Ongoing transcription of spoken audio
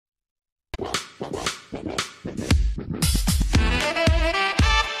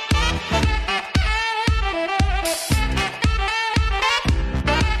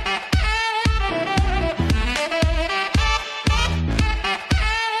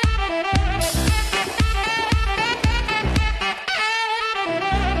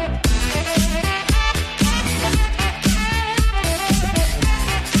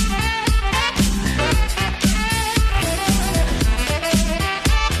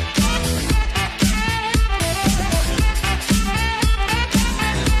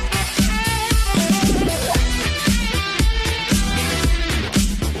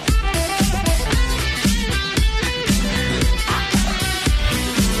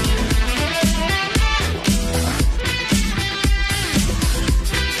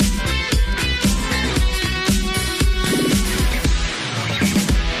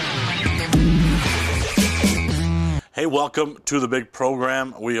welcome to the big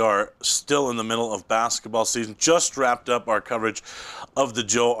program. We are still in the middle of basketball season. Just wrapped up our coverage of the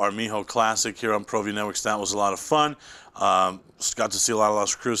Joe Armijo Classic here on ProView Networks. That was a lot of fun. Got to see a lot of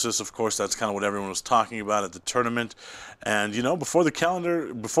Las Cruces. Of course, that's kind of what everyone was talking about at the tournament. And, you know, before you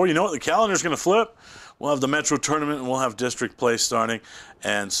know it, the calendar's going to flip. We'll have the Metro Tournament, and we'll have District Play starting.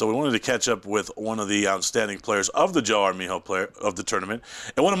 And so we wanted to catch up with one of the outstanding players of the Joe Armijo of the tournament,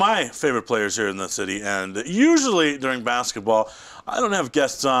 and one of my favorite players here in the city. And usually during basketball, I don't have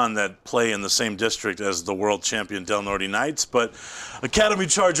guests on that play in the same district as the world champion Del Norte Knights, but Academy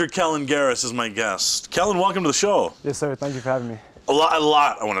Charger Kellan Gehres is my guest. Kellan, welcome to the show. Yes, sir. Thank you for having me. A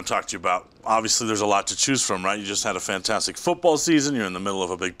lot I want to talk to you about. Obviously, there's a lot to choose from, right? You just had a fantastic football season. You're in the middle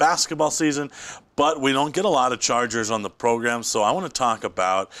of a big basketball season. But we don't get a lot of Chargers on the program, so I want to talk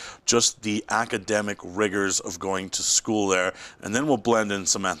about just the academic rigors of going to school there, and then we'll blend in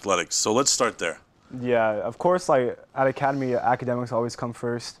some athletics. So let's start there. Yeah, of course, like at Academy, academics always come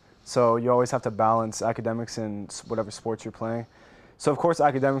first. So you always have to balance academics and whatever sports you're playing. So, of course,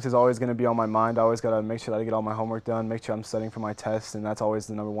 academics is always going to be on my mind. I always got to make sure that I get all my homework done, make sure I'm studying for my tests, and that's always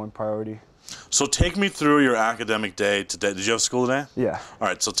the #1 priority. So take me through your academic day today. Did you have school today? Yeah. All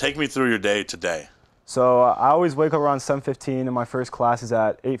right, so take me through your day today. So I always wake up around 7:15, and my first class is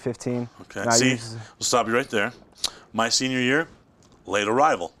at 8:15. Okay, see, we'll stop you right there. My senior year, late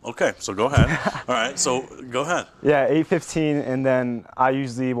arrival. Okay, so go ahead. All right, so go ahead. Yeah, 8:15, and then I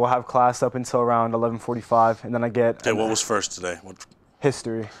usually will have class up until around 11:45, and then I get... Okay, what was first today?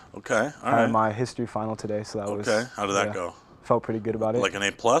 History. Okay, all I right. had my history final today, so that was... Okay, how did that go? Felt pretty good about it. Like an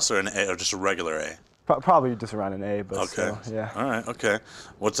A+ or an A, or just a regular A? Probably just around an A, but okay. Still, yeah. All right, okay.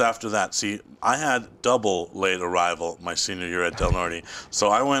 What's after that? See, I had double late arrival my senior year at Del Norte. So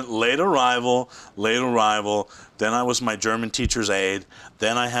I went late arrival, then I was my German teacher's aide,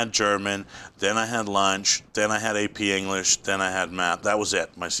 then I had German, then I had lunch, then I had AP English, then I had math. That was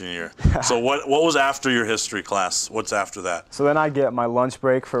it, my senior year. So what was after your history class? What's after that? So then I get my lunch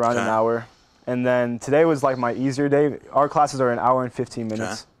break for around an hour. And then today was like my easier day. Our classes are an hour and 15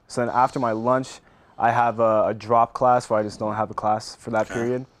 minutes. So then after my lunch, I have a drop class where I just don't have a class for that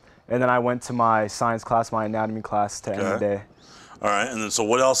period. And then I went to my science class, my anatomy class to end the day. All right, and then so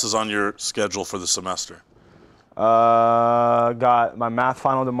what else is on your schedule for the semester? Got my math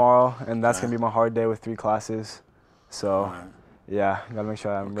final tomorrow, and that's going to be my hard day with 3 classes. So, yeah, got to make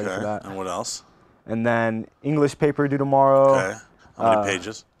sure I'm ready for that. And what else? And then English paper due tomorrow. Okay. How many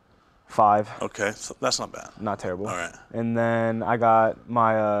pages? 5. Okay, so that's not bad. Not terrible. All right. And then I got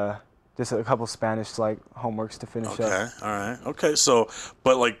my just a couple Spanish like homeworks to finish up. Okay, all right. Okay, so,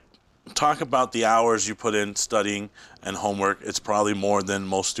 but like, talk about the hours you put in studying and homework. It's probably more than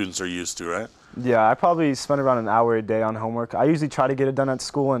most students are used to, right? Yeah, I probably spend around an hour a day on homework. I usually try to get it done at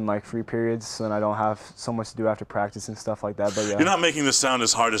school in like free periods, so then I don't have so much to do after practice and stuff like that. But yeah. You're not making this sound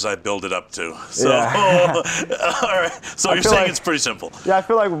as hard as I build it up to. So, yeah. All right. So you're saying it's pretty simple. Yeah, I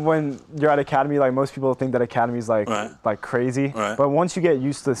feel like when you're at Academy, like most people think that Academy is like crazy. Right. But once you get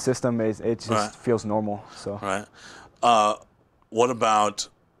used to the system, it just feels normal. So. Right. What about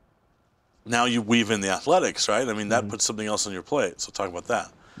now you weave in the athletics, right? I mean, that puts something else on your plate. So talk about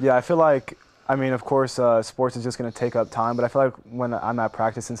that. Yeah, I feel like, I mean, of course, sports is just going to take up time, but I feel like when I'm at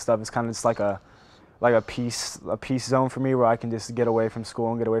practice and stuff, it's kind of just like a peace zone for me where I can just get away from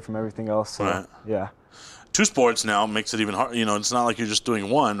school and get away from everything else. So, yeah. 2 sports now makes it even hard. You know, it's not like you're just doing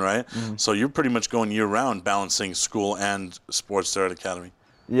one, right? So you're pretty much going year-round balancing school and sports there at Academy.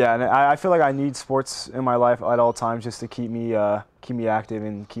 Yeah, and I feel like I need sports in my life at all times just to keep me active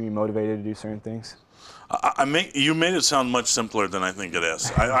and keep me motivated to do certain things. You made it sound much simpler than I think it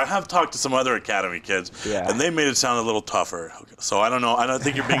is. I have talked to some other Academy kids, and they made it sound a little tougher. So I don't know. I don't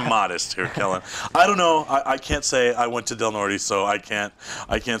think you're being modest here, Kellan. I don't know. I can't say I went to Del Norte, so I can't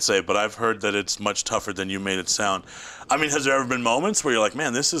say. But I've heard that it's much tougher than you made it sound. I mean, has there ever been moments where you're like,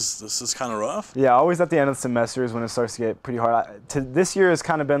 man, this is kind of rough? Yeah, always at the end of the semester is when it starts to get pretty hard. This year has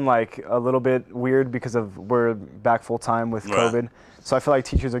kind of been like a little bit weird because we're back full time with COVID. So I feel like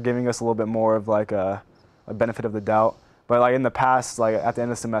teachers are giving us a little bit more of like a benefit of the doubt. But like in the past, like at the end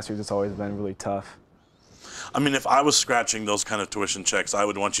of the semester, it's always been really tough. I mean, if I was scratching those kind of tuition checks, I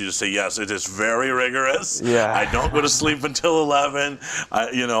would want you to say, yes, it is very rigorous. Yeah. I don't go to sleep until 11,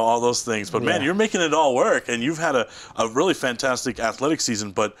 you know, all those things. But, man, you're making it all work, and you've had a really fantastic athletic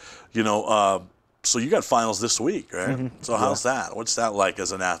season. But, you know, so you got finals this week, right? So how's that? What's that like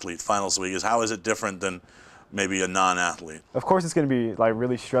as an athlete, finals week? How is it different than maybe a non-athlete? Of course it's going to be like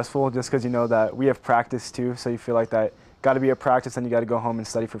really stressful just because you know that we have practice too, so you feel like that got to be a practice and you got to go home and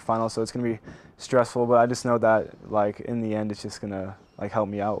study for finals, so it's going to be stressful, but I just know that like in the end it's just going to like help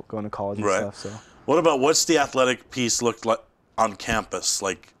me out going to college and stuff. So What about what's the athletic piece look like on campus?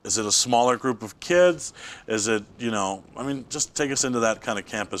 Like, is it a smaller group of kids? Is it, you know, I mean, just take us into that kind of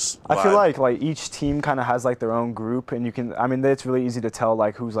campus vibe. I feel like each team kind of has like their own group, and you can, I mean, it's really easy to tell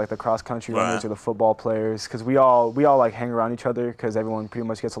like who's like the cross country runners or the football players, because we all like hang around each other because everyone pretty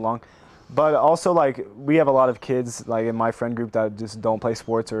much gets along. But also, like, we have a lot of kids, like, in my friend group that just don't play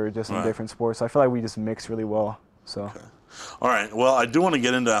sports or just in different sports. So I feel like we just mix really well. So. Okay. All right. Well, I do want to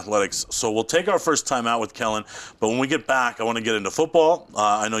get into athletics. So we'll take our first time out with Kellan. But when we get back, I want to get into football.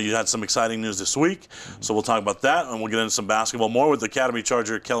 I know you had some exciting news this week. So we'll talk about that, and we'll get into some basketball. More with Academy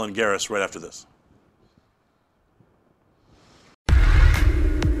Charger Kellan Gehres right after this.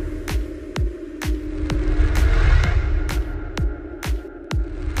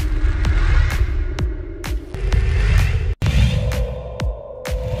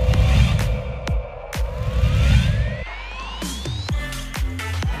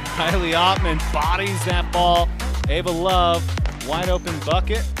 Kylie Ottman bodies that ball. Ava Love, wide open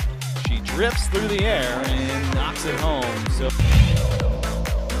bucket. She drifts through the air and knocks it home. So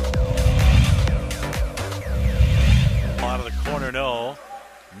out of the corner, no.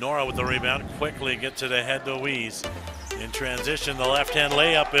 Nora with the rebound, quickly gets it ahead to Louise. In transition, the left-hand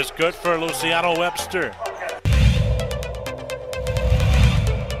layup is good for Luciano Webster.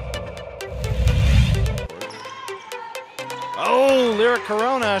 oh, Lyra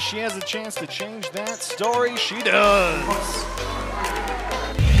Corona, she has a chance to change that story. She does.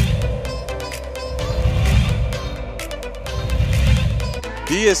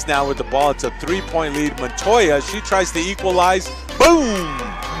 Diaz now with the ball. It's a three-point lead. Montoya, she tries to equalize. Boom!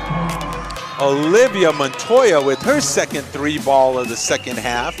 Olivia Montoya with her second three ball of the second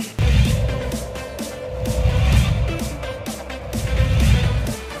half.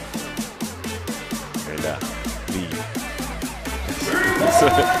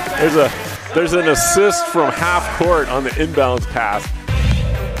 There's an assist from half court on the inbounds pass.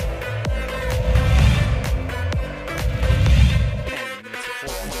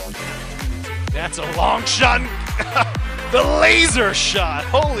 That's a long shot. The laser shot.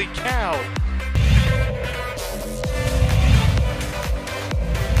 Holy cow.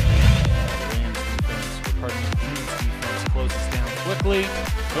 Defense closes down quickly.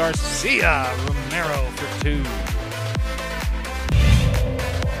 Garcia Romero for two.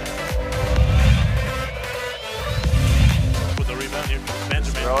 With the rebound here comes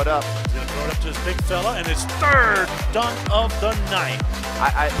Benjamin. Throw it up. He's going to throw it up to his big fella, and his third dunk of the night.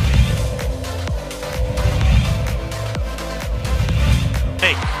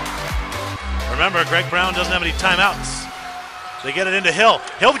 Hey, remember, Greg Brown doesn't have any timeouts. They get it into Hill.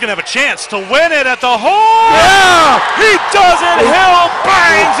 Hill's going to have a chance to win it at the horn. Yeah! He does it! Hill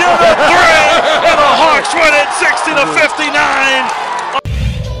bangs in the three, and the Hawks win it 60-59.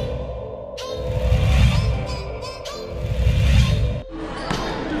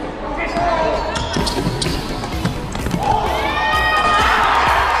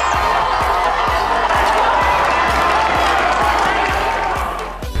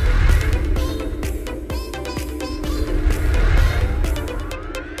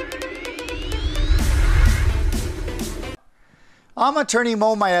 I'm attorney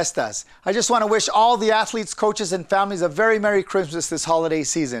Mo Maestas. I just want to wish all the athletes, coaches, and families a very Merry Christmas this holiday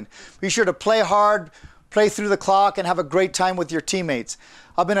season. Be sure to play hard, play through the clock, and have a great time with your teammates.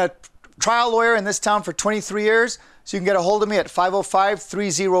 I've been a trial lawyer in this town for 23 years, so you can get a hold of me at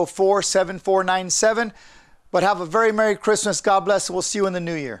 505-304-7497. But have a very Merry Christmas. God bless, and we'll see you in the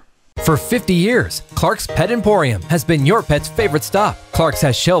new year. For 50 years, Clark's Pet Emporium has been your pet's favorite stop. Clark's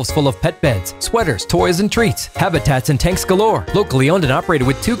has shelves full of pet beds, sweaters, toys, and treats, habitats and tanks galore. Locally owned and operated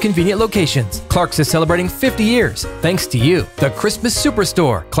with 2 convenient locations. Clark's is celebrating 50 years. Thanks to you. The Christmas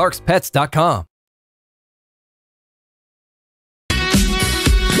Superstore, clarkspets.com.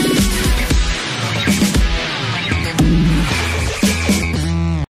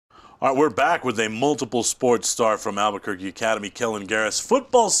 All right, we're back with a multiple sports star from Albuquerque Academy, Kellan Gehres.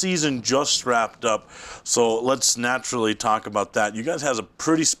 Football season just wrapped up, so let's naturally talk about that. You guys had a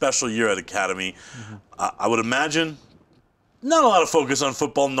pretty special year at Academy. I would imagine not a lot of focus on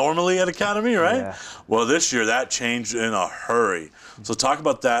football normally at Academy, right? Yeah. Well, this year that changed in a hurry. So talk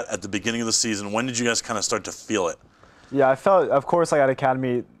about that at the beginning of the season. When did you guys kind of start to feel it? Yeah, I felt, of course, like at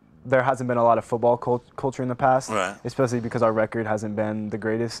Academy, there hasn't been a lot of football culture in the past, especially because our record hasn't been the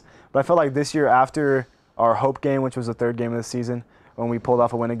greatest. But I felt like this year, after our Hope game, which was the 3rd game of the season, when we pulled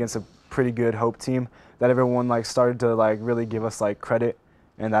off a win against a pretty good Hope team, that everyone like started to like really give us like credit,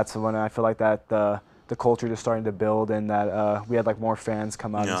 and that's when I feel like that the culture just starting to build, and that we had like more fans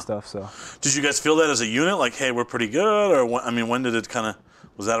come out and stuff. So did you guys feel that as a unit, like, hey, we're pretty good, or I mean, when did it kind of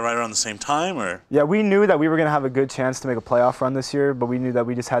Was that right around the same time, or? Yeah, we knew that we were going to have a good chance to make a playoff run this year, but we knew that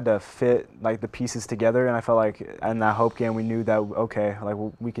we just had to fit like the pieces together. And I felt like in that Hope game, we knew that, okay, like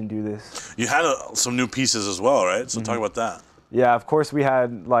we can do this. You had some new pieces as well, right? So talk about that. Yeah, of course we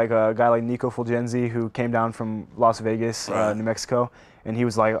had like a guy like Nico Fulgenzi who came down from Las Vegas, New Mexico, and he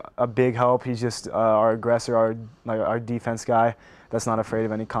was like a big help. He's just our aggressor, our defense guy that's not afraid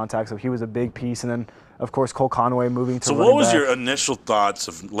of any contact. So he was a big piece. And then, of course, Cole Conway moving to running So what was back. your initial thoughts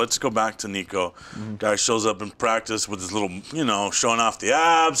of, let's go back to Nico. Guy shows up in practice with his little, showing off the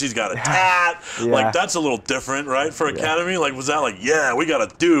abs. He's got a tat. Like, that's a little different, right, for Academy? Like, was that like, yeah, we got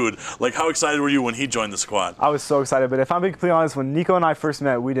a dude. Like, how excited were you when he joined the squad? I was so excited. But if I'm being completely honest, when Nico and I first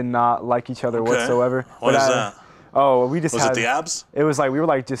met, we did not like each other whatsoever. Why is that? Oh, we just was it the abs? It was like we were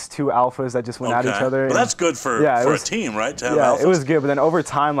like just two alphas that just went at each other. But that's good for a team, right? To have alphas? It was good. But then over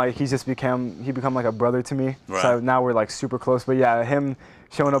time, like he become like a brother to me. Right. So now we're like super close. But yeah, him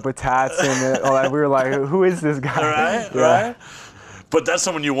showing up with tats and all that, we were like, who is this guy? Right. But that's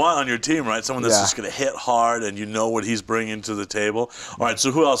someone you want on your team, right? Someone that's just going to hit hard and you know what he's bringing to the table. All right,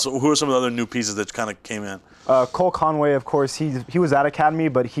 so who else? Who are some of the other new pieces that kind of came in? Cole Conway, of course, he was at Academy,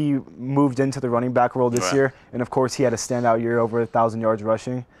 but he moved into the running back role this year. And, of course, he had a standout year, over 1,000 yards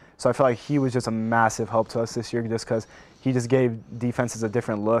rushing. So I feel like he was just a massive help to us this year just because he just gave defenses a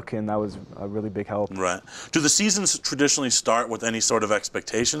different look, and that was a really big help. Right. Do the seasons traditionally start with any sort of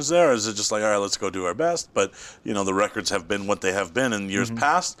expectations there, or is it just like, all right, let's go do our best, but, the records have been what they have been in years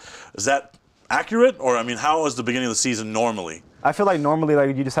past? Is that accurate? Or, I mean, how was the beginning of the season normally? I feel like normally,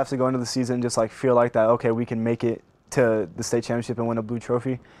 like, you just have to go into the season and just, like, feel like that, okay, we can make it to the state championship and win a blue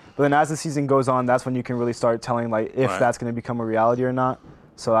trophy. But then as the season goes on, that's when you can really start telling, like, if that's going to become a reality or not.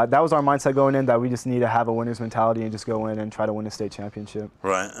 So that was our mindset going in, that we just need to have a winner's mentality and just go in and try to win a state championship.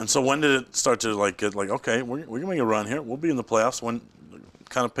 Right. And so when did it start to like get like, okay, we're going to make a run here. We'll be in the playoffs. When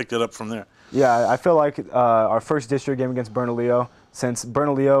kind of picked it up from there? Yeah, I feel like our first district game against Bernalillo, since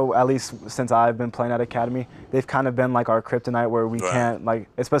Bernalillo, at least since I've been playing at Academy, they've kind of been like our kryptonite where we can't, like,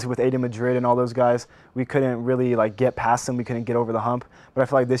 especially with Aiden Madrid and all those guys, we couldn't really like get past them. We couldn't get over the hump. But I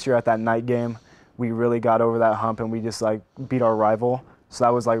feel like this year at that night game, we really got over that hump and we just like beat our rival. So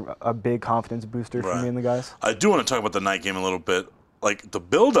that was like a big confidence booster for me and the guys. I do want to talk about the night game a little bit. Like the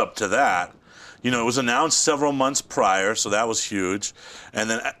build up to that, it was announced several months prior, so that was huge. And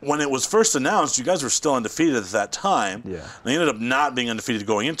then when it was first announced, you guys were still undefeated at that time. Yeah. They ended up not being undefeated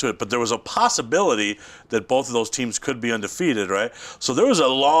going into it, but there was a possibility that both of those teams could be undefeated, right? So there was a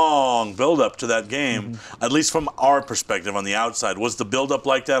long build up to that game, at least from our perspective on the outside. Was the build up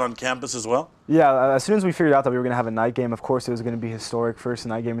like that on campus as well? Yeah, as soon as we figured out that we were going to have a night game, of course it was going to be historic, first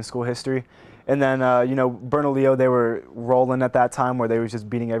night game in school history. And then, Bernalillo, they were rolling at that time where they were just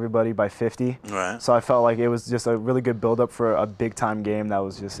beating everybody by 50. Right. So I felt like it was just a really good build-up for a big-time game that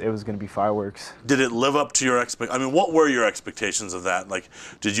was just, it was going to be fireworks. Did it live up to your expectations? I mean, what were your expectations of that? Like,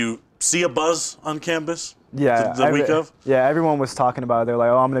 did you see a buzz on campus? Yeah. The week of? Yeah, everyone was talking about it. They're like,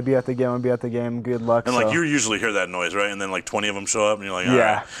 oh, I'm going to be at the game. Good luck. And, like, you usually hear that noise, right? And then, like, 20 of them show up, and you're like, all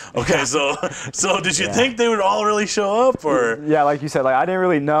right. Okay, so did you think they would all really show up, or? Yeah, like you said, like, I didn't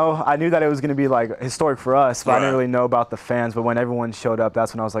really know. I knew that it was going to be, like, historic for us, but I didn't really know about the fans. But when everyone showed up,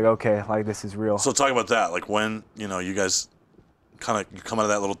 that's when I was like, okay, like, this is real. So talk about that. Like, when, you guys you come out of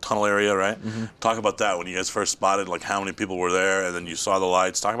that little tunnel area, right? Talk about that when you guys first spotted, like how many people were there, and then you saw the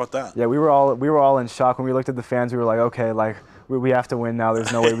lights. Talk about that. Yeah, we were all in shock when we looked at the fans. We were like, okay, like we have to win now.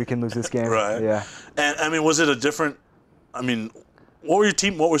 There's no way we can lose this game. Right. Yeah. And I mean, was it a different? I mean, what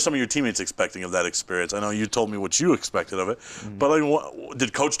were some of your teammates expecting of that experience? I know you told me what you expected of it, but like,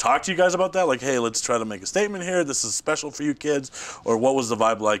 did Coach talk to you guys about that? Like, hey, let's try to make a statement here. This is special for you kids, or what was the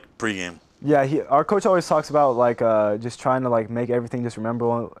vibe like pregame? Yeah, our coach always talks about like just trying to like make everything just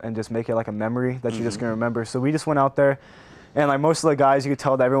memorable and just make it like a memory that you're just gonna remember. So we just went out there, and like most of the guys, you could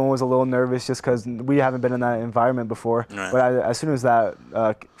tell that everyone was a little nervous just because we haven't been in that environment before. Right. But as soon as that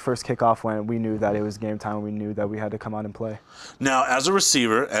first kickoff went, we knew that it was game time. We knew that we had to come out and play. Now, as a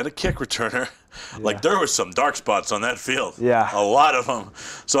receiver and a kick returner, like there were some dark spots on that field. Yeah. A lot of them.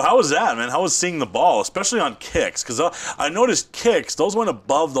 So how was that, man? How was seeing the ball, especially on kicks? Because I noticed kicks, those went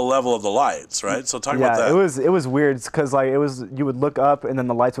above the level of the lights, right? So talk about that. Yeah, it was weird because like you would look up and then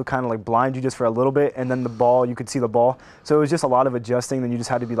the lights would kind of like blind you just for a little bit, and then the ball, you could see the ball. So it was just a lot of adjusting, and you just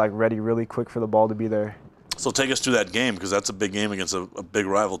had to be like ready really quick for the ball to be there. So take us through that game, because that's a big game against a big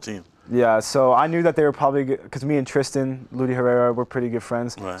rival team. Yeah, so I knew that they were probably, because me and Tristan, Ludi Herrera, were pretty good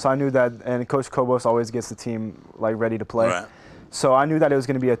friends. Right. So I knew that, and Coach Kobos always gets the team like ready to play. Right. So I knew that it was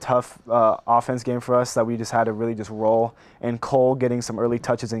going to be a tough offense game for us, that we just had to really just roll. And Cole getting some early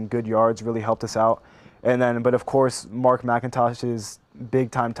touches and good yards really helped us out. And then, but of course, Mark McIntosh's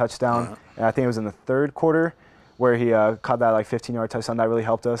big time touchdown, and I think it was in the third quarter where he caught that like 15-yard touchdown. That really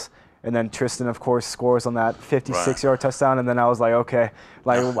helped us. And then Tristan, of course, scores on that 56-yard touchdown. And then I was like, okay,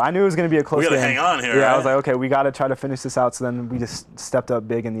 like I knew it was going to be a close game. We got to hang on here. Yeah, right? I was like, okay, we got to try to finish this out. So then we just stepped up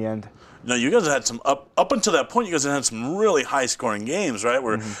big in the end. No, you guys had some up until that point. You guys had some really high-scoring games, right?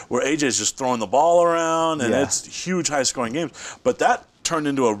 Where AJ's just throwing the ball around, and it's huge, high-scoring games. But that turned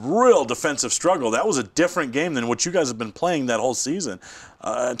into a real defensive struggle. That was a different game than what you guys have been playing that whole season.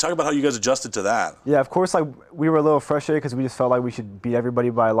 Talk about how you guys adjusted to that. Yeah, of course, like we were a little frustrated because we just felt like we should beat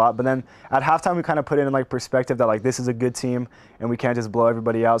everybody by a lot. But then at halftime, we kind of put it in like perspective that like this is a good team and we can't just blow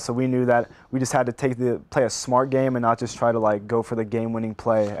everybody out. So we knew that we just had to play a smart game and not just try to like go for the game-winning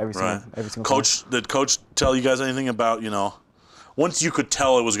play every single Coach, did Coach tell you guys anything about, once you could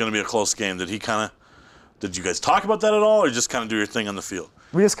tell it was going to be a close game, did you guys talk about that at all, or just kind of do your thing on the field?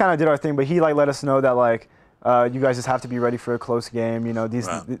 We just kind of did our thing, but he like let us know that like you guys just have to be ready for a close game. What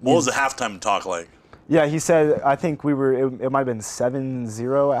was the halftime talk like? Yeah, he said I think it might have been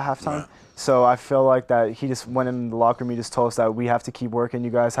 7-0 at halftime. Right. So I feel like that he just went in the locker room. He just told us that we have to keep working. You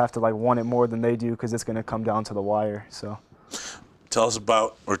guys have to like want it more than they do because it's going to come down to the wire. So. Tell us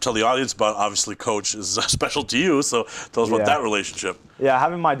about, or tell the audience about, obviously Coach is special to you, so tell us about that relationship. Yeah,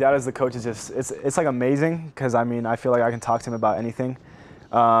 having my dad as the coach is just, it's like amazing because, I mean, I feel like I can talk to him about anything.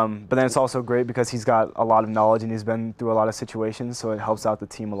 But then it's also great because he's got a lot of knowledge and he's been through a lot of situations, so it helps out the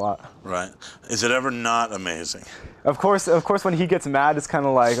team a lot. Right. Is it ever not amazing? Of course, when he gets mad, it's kind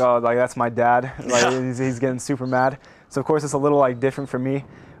of like, oh, like that's my dad. Like he's getting super mad. So of course it's a little like different for me.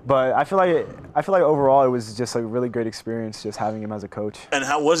 But I feel like overall it was just a really great experience just having him as a coach. And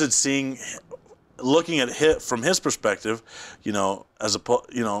how was it looking at it from his perspective, instead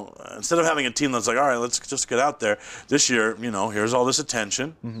of having a team that's like, all right, let's just get out there this year, here's all this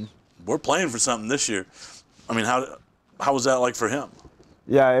attention. Mm-hmm. We're playing for something this year. I mean, how was that like for him?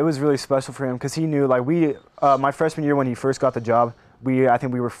 Yeah, it was really special for him because he knew, like my freshman year when he first got the job, I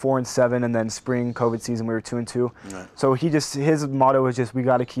think we were 4-7, and then spring COVID season we were 2-2. Right. So his motto was just we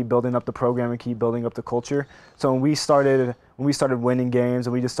got to keep building up the program and keep building up the culture. So when we started winning games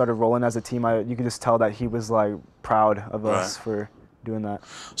and we just started rolling as a team, you could just tell that he was like proud of us for doing that.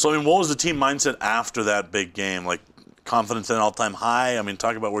 So I mean, what was the team mindset after that big game? Like confidence at an all-time high? I mean,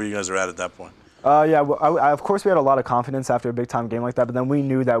 talk about where you guys are at that point. Yeah, well, of course we had a lot of confidence after a big-time game like that, but then we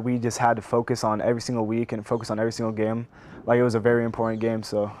knew that we just had to focus on every single week and focus on every single game. Like it was a very important game,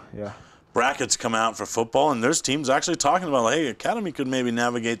 so yeah. Brackets come out for football, and there's teams actually talking about, like, hey, Academy could maybe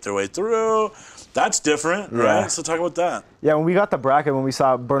navigate their way through. That's different, right? So talk about that. Yeah, when we got the bracket, when we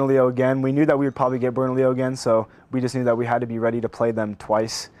saw Bernalillo again, we knew that we would probably get Bernalillo again, so we just knew that we had to be ready to play them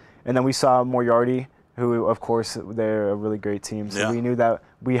twice. And then we saw Moriarty, who, of course, they're a really great team. So we knew that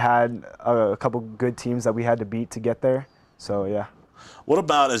we had a couple good teams that we had to beat to get there. So, yeah. What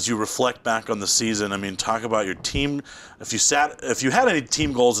about as you reflect back on the season? I mean, talk about your team. If you had any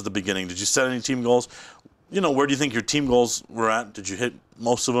team goals at the beginning, did you set any team goals? Where do you think your team goals were at? Did you hit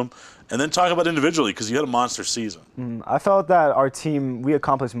most of them? And then talk about individually, because you had a monster season. I felt that our team, we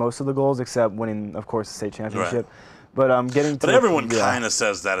accomplished most of the goals except winning, of course, the state championship. Right. But everyone kind of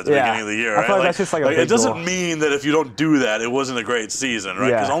says that at the beginning of the year, right? I feel like that's just like a big goal. It doesn't mean that if you don't do that, it wasn't a great season, right?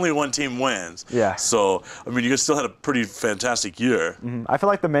 Because only one team wins. Yeah. So, I mean, you guys still had a pretty fantastic year. Mm-hmm. I feel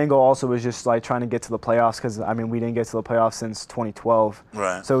like the main goal also was just like trying to get to the playoffs because, I mean, we didn't get to the playoffs since 2012.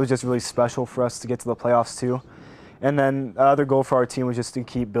 Right. So it was just really special for us to get to the playoffs too. And then the other goal for our team was just to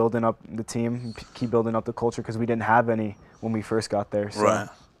keep building up the team, keep building up the culture because we didn't have any when we first got there. So, right.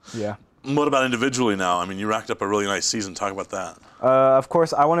 Yeah. What about individually now? I mean, you racked up a really nice season. Talk about that. Of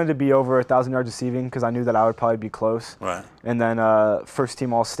course, I wanted to be over 1,000 yards receiving because I knew that I would probably be close. Right. And then first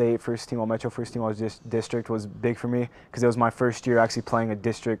team All-State, first team All-Metro, first team All-District was big for me because it was my first year actually playing a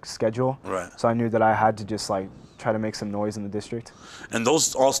district schedule. Right. So I knew that I had to just like try to make some noise in the district. And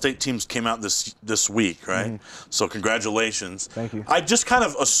those All-State teams came out this week, right? Mm-hmm. So congratulations. Thank you. I just kind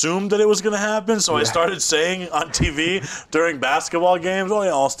of assumed that it was going to happen, so I started saying on TV during basketball games, oh yeah,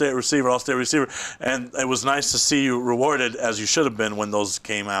 All-State receiver, All-State receiver. And it was nice to see you rewarded as you should have been when those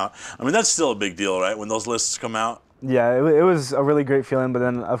came out. I mean, that's still a big deal, right? When those lists come out. Yeah, it was a really great feeling, but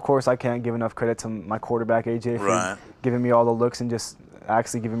then, of course, I can't give enough credit to my quarterback, AJ, for giving me all the looks and just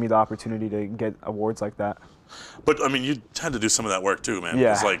actually giving me the opportunity to get awards like that. But I mean, you had to do some of that work too, man.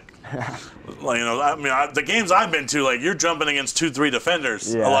 Yeah. It's like I mean, the games I've been to, like you're jumping against 2-3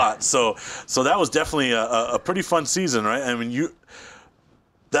 defenders a lot. So that was definitely a pretty fun season, right? I mean,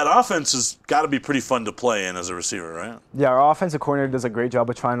 that offense has got to be pretty fun to play in as a receiver, right? Yeah, our offensive coordinator does a great job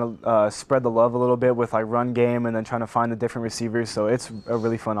of trying to spread the love a little bit with like run game and then trying to find the different receivers. So it's a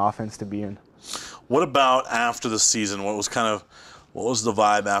really fun offense to be in. What about after the season? What was kind of What was the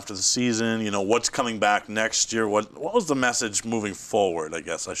vibe after the season? You know, what's coming back next year? What was the message moving forward? I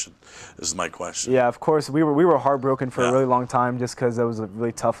guess this is my question. Yeah, of course we were heartbroken for a really long time just because it was a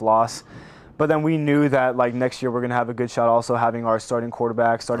really tough loss. But then we knew that like next year we're gonna have a good shot. Also having our starting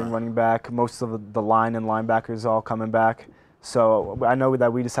quarterback, starting running back, most of the line and linebackers all coming back. So I know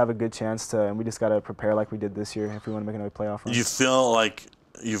that we just have a good chance and we just gotta prepare like we did this year if we want to make another playoff run. You feel like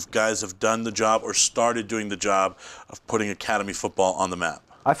you guys have done the job or started doing the job of putting academy football on the map?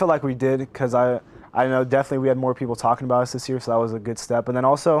 I feel like we did because I know definitely we had more people talking about us this year, so that was a good step. And then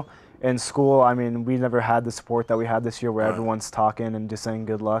also in school, I mean, we never had the support that we had this year where everyone's talking and just saying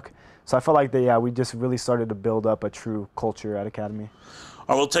good luck. So I felt like we just really started to build up a true culture at Academy. All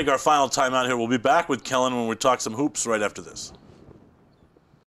right, we'll take our final time out here. We'll be back with Kellan when we talk some hoops right after this.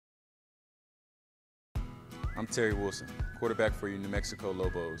 I'm Terry Wilson, quarterback for your New Mexico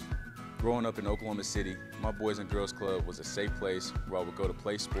Lobos. Growing up in Oklahoma City, my Boys and Girls Club was a safe place where I would go to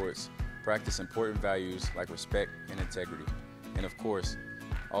play sports, practice important values like respect and integrity, and of course,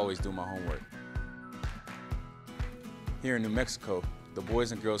 always do my homework. Here in New Mexico, the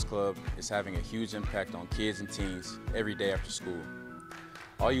Boys and Girls Club is having a huge impact on kids and teens every day after school.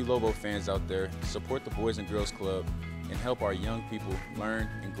 All you Lobo fans out there, support the Boys and Girls Club and help our young people learn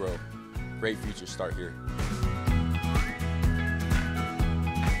and grow. Great futures start here.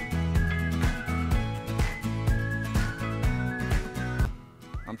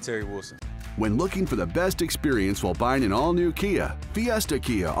 I'm Terry Wilson. When looking for the best experience while buying an all-new Kia, Fiesta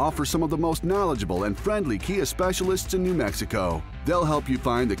Kia offers some of the most knowledgeable and friendly Kia specialists in New Mexico. They'll help you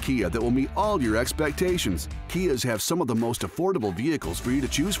find the Kia that will meet all your expectations. Kias have some of the most affordable vehicles for you to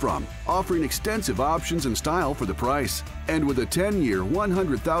choose from, offering extensive options and style for the price. And with a 10-year,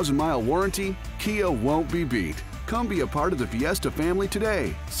 100,000-mile warranty, Kia won't be beat. Come be a part of the Fiesta family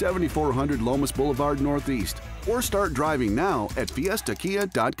today, 7400 Lomas Boulevard Northeast, or start driving now at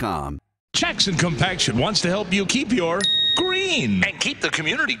fiestakia.com. Jackson Compaction wants to help you keep your green. And keep the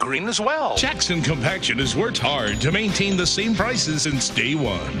community green as well. Jackson Compaction has worked hard to maintain the same prices since day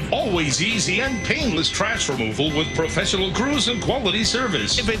one. Always easy and painless trash removal with professional crews and quality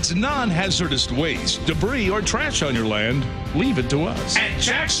service. If it's non-hazardous waste, debris, or trash on your land, leave it to us. At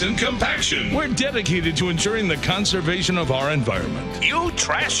Jackson Compaction, we're dedicated to ensuring the conservation of our environment. You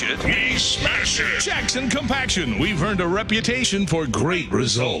trash it, we smash it. Jackson Compaction, we've earned a reputation for great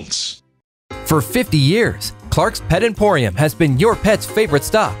results. For 50 years, Clark's Pet Emporium has been your pet's favorite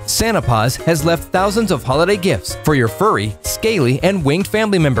stop. Santa Paws has left thousands of holiday gifts for your furry, scaly, and winged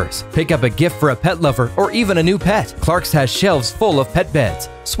family members. Pick up a gift for a pet lover or even a new pet. Clark's has shelves full of pet beds,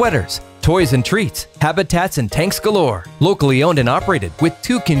 sweaters, toys and treats, habitats and tanks galore. Locally owned and operated with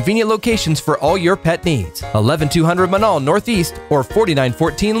 2 convenient locations for all your pet needs. 11200 Manal Northeast or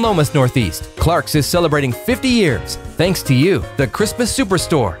 4914 Lomas Northeast. Clark's is celebrating 50 years. Thanks to you, the Christmas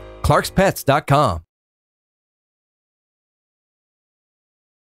Superstore. ClarksPets.com.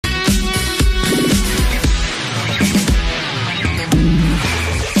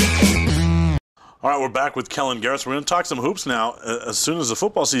 All right, we're back with Kellan Gehres. We're going to talk some hoops now. As soon as the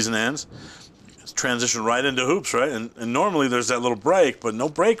football season ends, it's transition right into hoops, right? And normally there's that little break, but no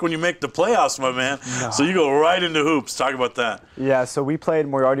break when you make the playoffs, my man. No. So you go right into hoops. Talk about that. Yeah, so we played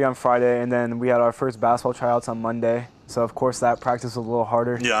Moriarty on Friday, and then we had our first basketball tryouts on Monday. So, of course, that practice was a little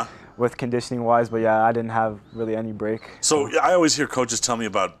harder. Yeah. With conditioning-wise, but yeah, I didn't have really any break. So I always hear coaches tell me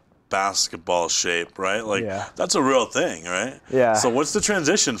about basketball shape, right? Like, that's a real thing, right? Yeah. So what's the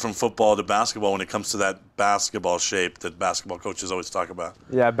transition from football to basketball when it comes to that basketball shape that basketball coaches always talk about?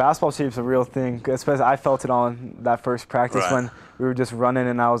 Yeah, basketball shape's a real thing. Especially I felt it on that first practice when we were just running,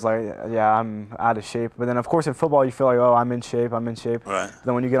 and I was like, yeah, I'm out of shape. But then, of course, in football, you feel like, oh, I'm in shape, I'm in shape. Right.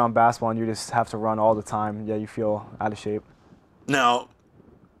 Then when you get on basketball and you just have to run all the time, yeah, you feel out of shape. Now,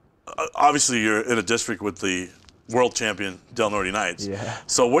 obviously, you're in a district with the world champion Del Norte Knights. Yeah.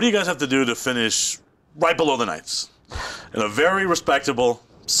 So what do you guys have to do to finish right below the Knights in a very respectable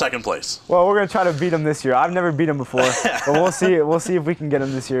second place? Well, we're going to try to beat them this year. I've never beat them before, but we'll see. We'll see if we can get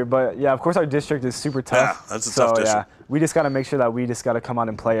them this year. But yeah, of course, our district is super tough. Yeah, that's a tough district. Yeah, we just got to make sure that we just got to come out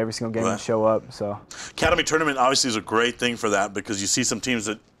and play every single game and show up. So Academy tournament obviously is a great thing for that because you see some teams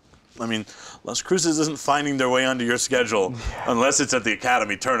that, I mean, Las Cruces isn't finding their way onto your schedule unless it's at the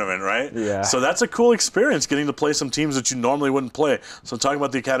Academy tournament, right? Yeah. So that's a cool experience, getting to play some teams that you normally wouldn't play. So talk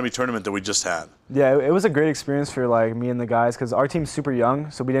about the Academy tournament that we just had. Yeah, it was a great experience for like me and the guys because our team's super young,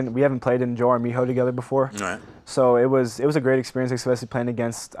 so we haven't played in Joe Armijo together before. Right. So it was a great experience, especially playing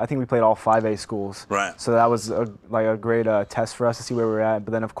against. I think we played all 5A schools. Right. So that was a great test for us to see where we're at.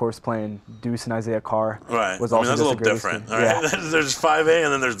 But then of course playing Deuce and Isaiah Carr was also that's a little great different. Right? Yeah. There's 5A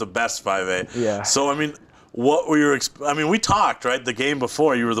and then there's the best 5A. Yeah. So I mean, what were your? I mean, we talked right the game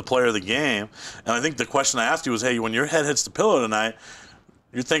before. You were the player of the game, and I think the question I asked you was, hey, when your head hits the pillow tonight,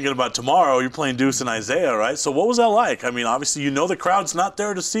 you're thinking about tomorrow. You're playing Deuce and Isaiah, right? So what was that like? I mean, obviously, you know the crowd's not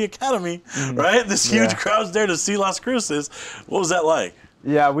there to see Academy, right? This huge crowd's there to see Las Cruces. What was that like?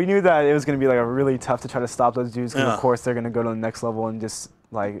 Yeah, we knew that it was going to be like a really tough to try to stop those dudes because, of course, they're going to go to the next level and just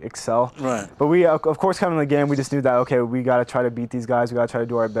like excel. Right. But we, of course, coming in the game, we just knew that, okay, we got to try to beat these guys. We got to try to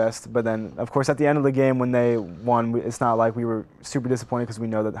do our best. But then, of course, at the end of the game when they won, it's not like we were super disappointed because we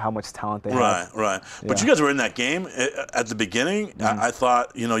know that how much talent they have. Right. But you guys were in that game at the beginning. I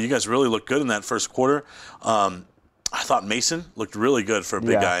thought, you guys really looked good in that first quarter. I thought Mason looked really good for a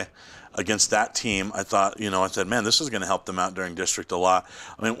big guy against that team. I thought, I said, man, this is going to help them out during district a lot.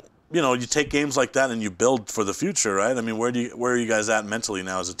 I mean, you take games like that and you build for the future, right? I mean, where are you guys at mentally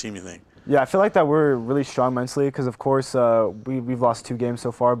now as a team, you think? Yeah, I feel like that we're really strong mentally because, of course, we've lost 2 games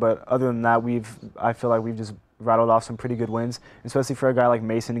so far. But other than that, I feel like we've just rattled off some pretty good wins, especially for a guy like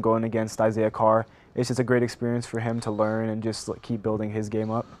Mason going against Isaiah Carr. It's just a great experience for him to learn and just keep building his game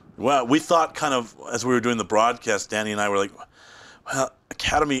up. Well, we thought kind of, as we were doing the broadcast, Danny and I were like, well,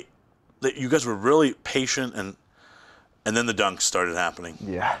 Academy, that you guys were really patient and then the dunks started happening.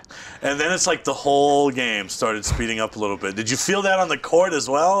 Yeah. And then it's like the whole game started speeding up a little bit. Did you feel that on the court as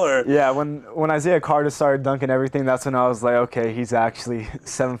well? Or? Yeah, when Isaiah Carter started dunking everything, that's when I was like, okay, he's actually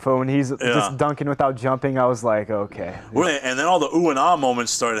 7 foot. When he's just dunking without jumping, I was like, okay. And then all the ooh and ah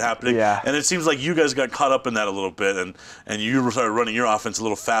moments started happening. Yeah. And it seems like you guys got caught up in that a little bit, and you started running your offense a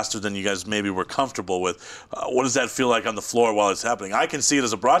little faster than you guys maybe were comfortable with. What does that feel like on the floor while it's happening? I can see it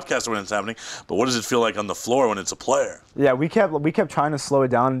as a broadcaster when it's happening, but what does it feel like on the floor when it's a player? Yeah, we kept trying to slow it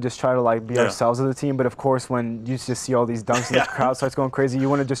down and just try to be ourselves as a team. But of course, when you just see all these dunks and the crowd starts going crazy, you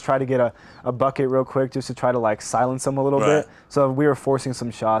want to just try to get a bucket real quick just to try to silence them a little bit. So we were forcing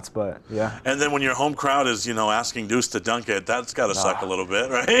some shots, but yeah. And then when your home crowd is asking Deuce to dunk it, that's got to suck a little bit,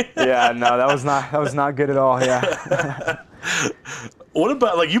 right? Yeah, no, that was not good at all. Yeah. What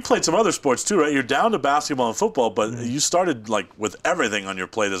about you played some other sports too, right? You're down to basketball and football, but you started with everything on your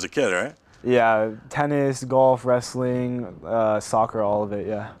plate as a kid, right? Yeah, tennis, golf, wrestling, soccer, all of it,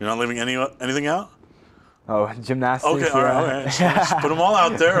 yeah. You're not leaving anything out? Oh, gymnastics. Okay, all right. So just put them all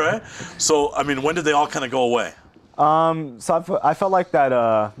out there, right? So, I mean, when did they all kind of go away? So I felt like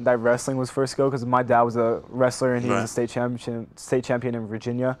that wrestling was first go because my dad was a wrestler and he was a state champion in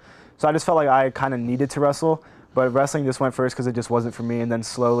Virginia. So I just felt like I kind of needed to wrestle, but wrestling just went first because it just wasn't for me, and then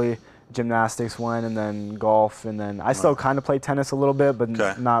slowly gymnastics went, and then golf, and then I still kind of play tennis a little bit, but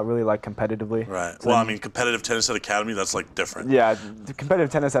not really competitively. Right. So well, I mean, competitive tennis at Academy, that's different. Yeah, the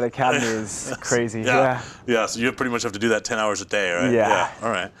competitive tennis at Academy is crazy. Yeah. So you pretty much have to do that 10 hours a day, right? Yeah.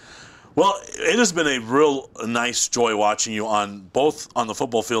 All right. Well, it has been a real nice joy watching you both on the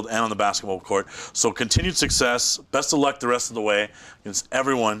football field and on the basketball court. So continued success. Best of luck the rest of the way against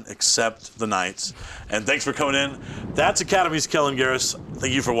everyone except the Knights. And thanks for coming in. That's Academy's Kellan Gehres.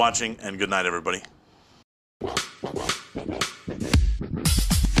 Thank you for watching, and good night, everybody.